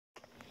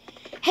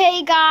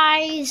Hey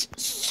guys,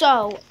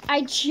 so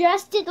I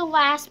just did the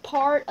last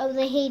part of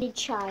the hated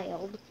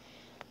child.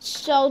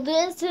 So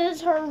this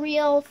is her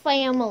real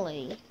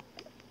family.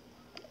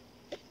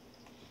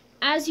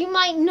 As you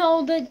might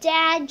know, the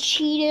dad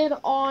cheated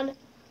on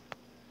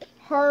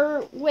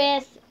her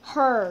with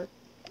her,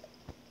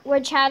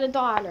 which had a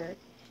daughter.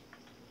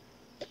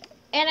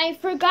 And I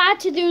forgot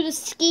to do the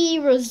ski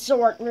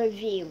resort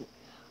review.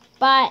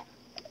 But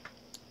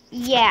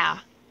yeah.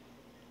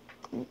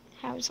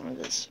 Have some of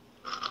this.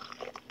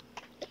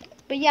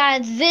 But yeah,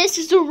 this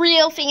is the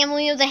real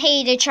family of the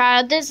hated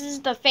child. This is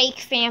the fake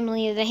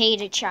family of the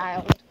hated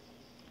child.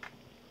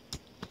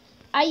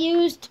 I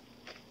used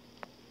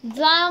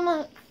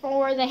them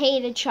for the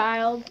hated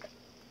child.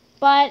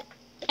 But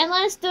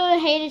unless the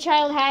hated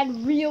child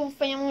had real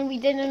family, we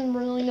didn't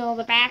really know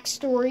the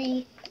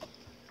backstory.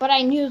 But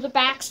I knew the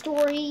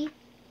backstory.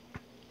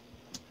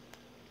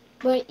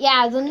 But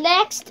yeah, the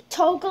next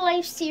Toca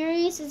Life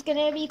series is going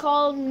to be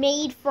called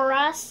Made for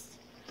Us.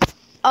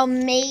 A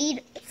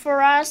Maid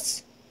for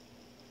Us,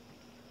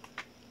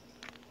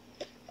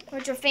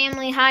 which your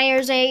family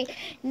hires a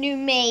new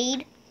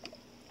maid.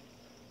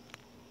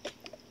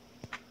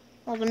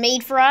 Well, the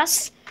Maid for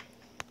Us,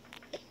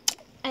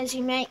 as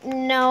you might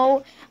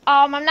know.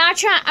 I'm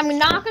not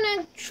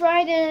gonna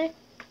try to.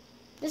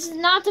 This is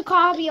not to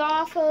copy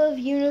off of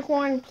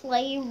Unicorn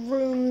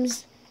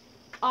Playroom's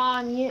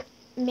the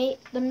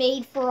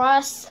Maid for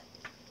Us.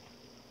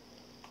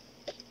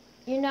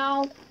 You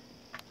know.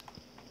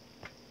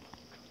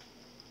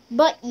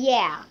 But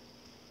yeah,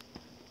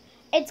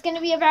 it's gonna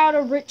be about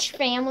a rich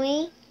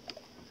family.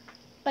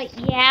 But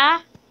yeah,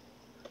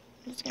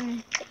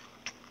 I'm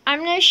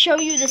gonna show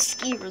you the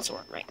ski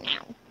resort right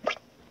now.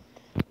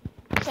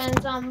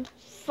 Since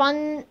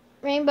Fun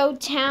Rainbow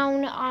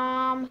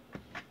Town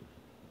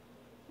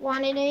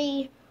wanted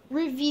a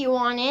review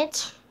on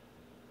it.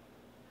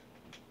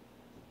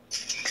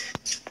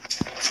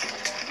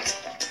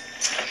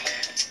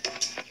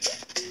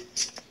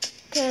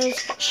 Because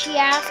she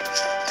asked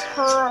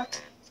her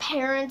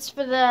parents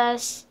for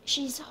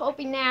she's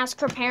hoping to ask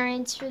her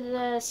parents for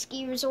the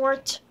ski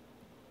resort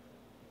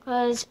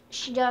because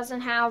she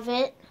doesn't have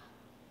it.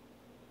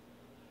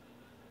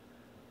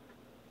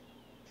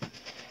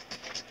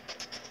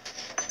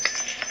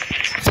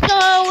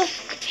 So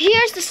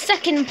here's the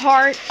second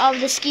part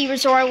of the ski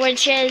resort,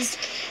 which is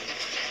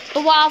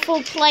the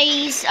waffle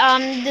place,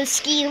 the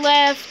ski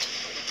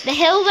lift, the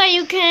hill that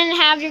you can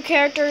have your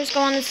characters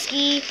go on the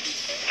ski.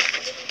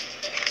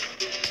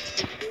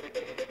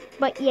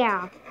 But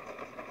yeah.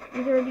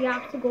 These are the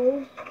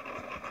obstacles.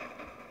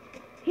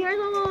 Here's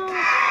a little thing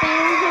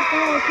that the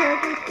little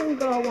characters can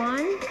go on.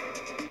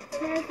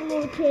 Here's the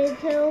little kids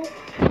hill.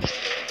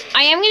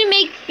 I am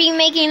gonna be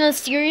making a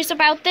series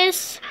about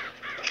this.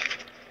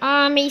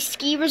 A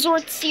ski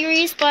resort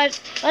series,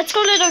 but let's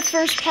go to the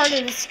first part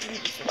of the ski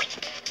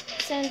resort.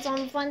 Since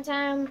on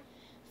Fun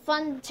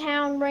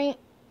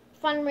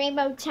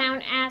Rainbow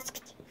Town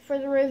asked for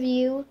the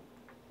review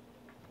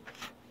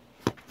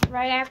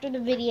right after the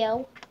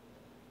video.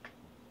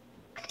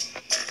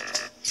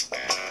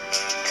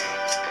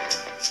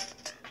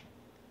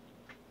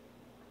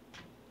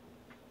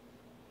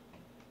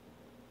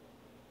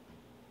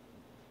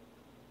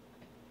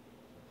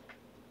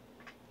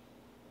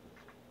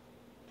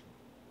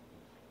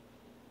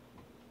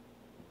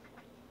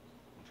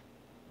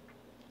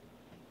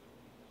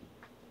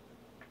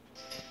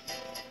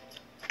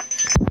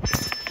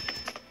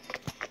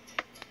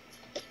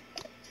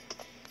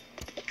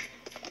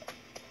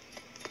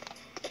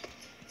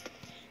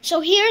 So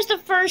here's the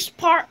first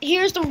part.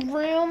 Here's the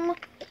room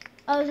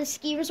of the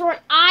ski resort.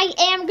 I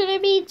am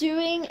gonna be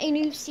doing a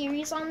new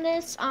series on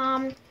this,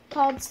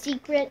 called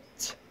Secret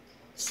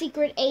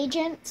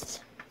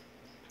Agents.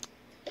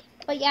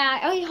 But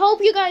yeah, I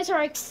hope you guys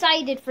are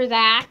excited for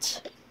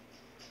that.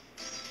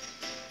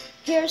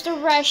 Here's the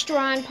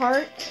restaurant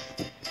part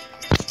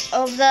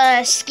of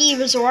the ski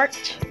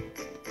resort.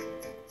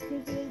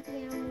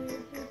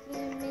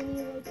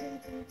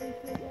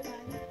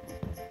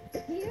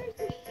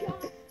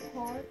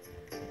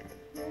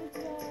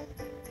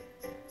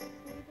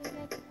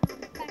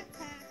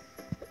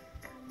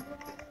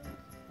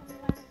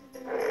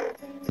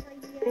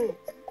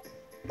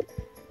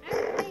 I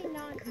may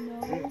not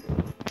know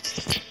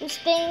this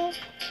thing.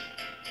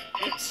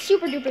 It's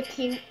super duper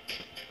cute.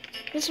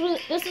 This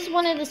is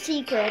one of the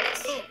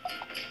secrets.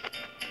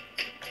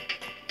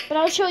 But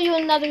I'll show you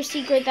another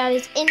secret that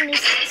is in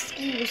this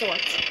ski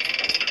resort.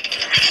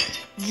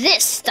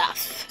 This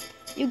stuff.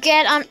 You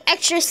get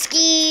extra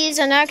skis,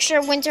 an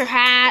extra winter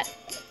hat,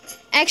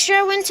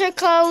 extra winter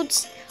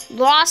coats,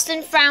 lost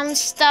and found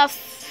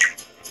stuff.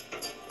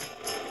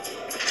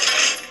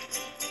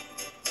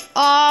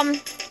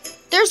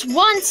 There's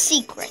one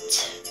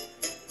secret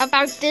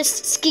about this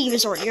ski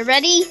resort. You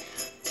ready?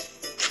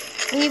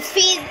 When you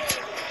feed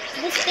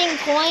this thing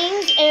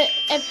coins,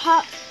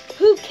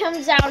 poop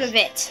comes out of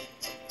it.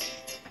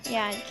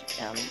 Yeah,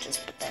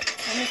 just put that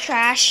in the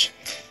trash.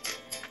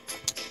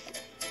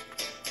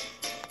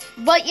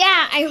 But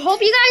yeah, I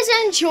hope you guys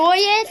enjoy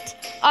it.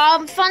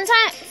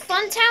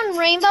 Funtown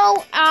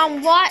Rainbow,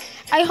 what,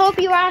 I hope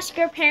you ask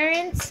your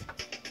parents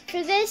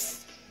for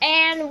this,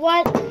 and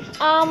what,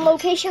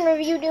 location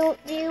review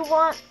do you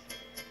want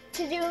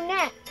to do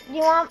next? Do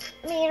you want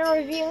me to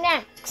review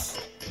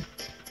next?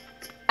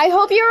 I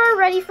hope you're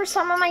ready for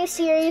some of my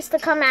series to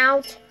come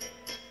out.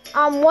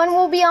 One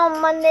will be on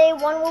Monday,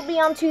 one will be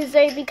on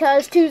Tuesday,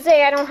 because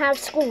Tuesday I don't have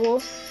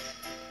school.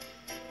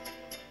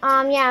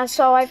 Yeah,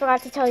 so I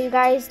forgot to tell you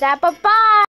guys that, but bye!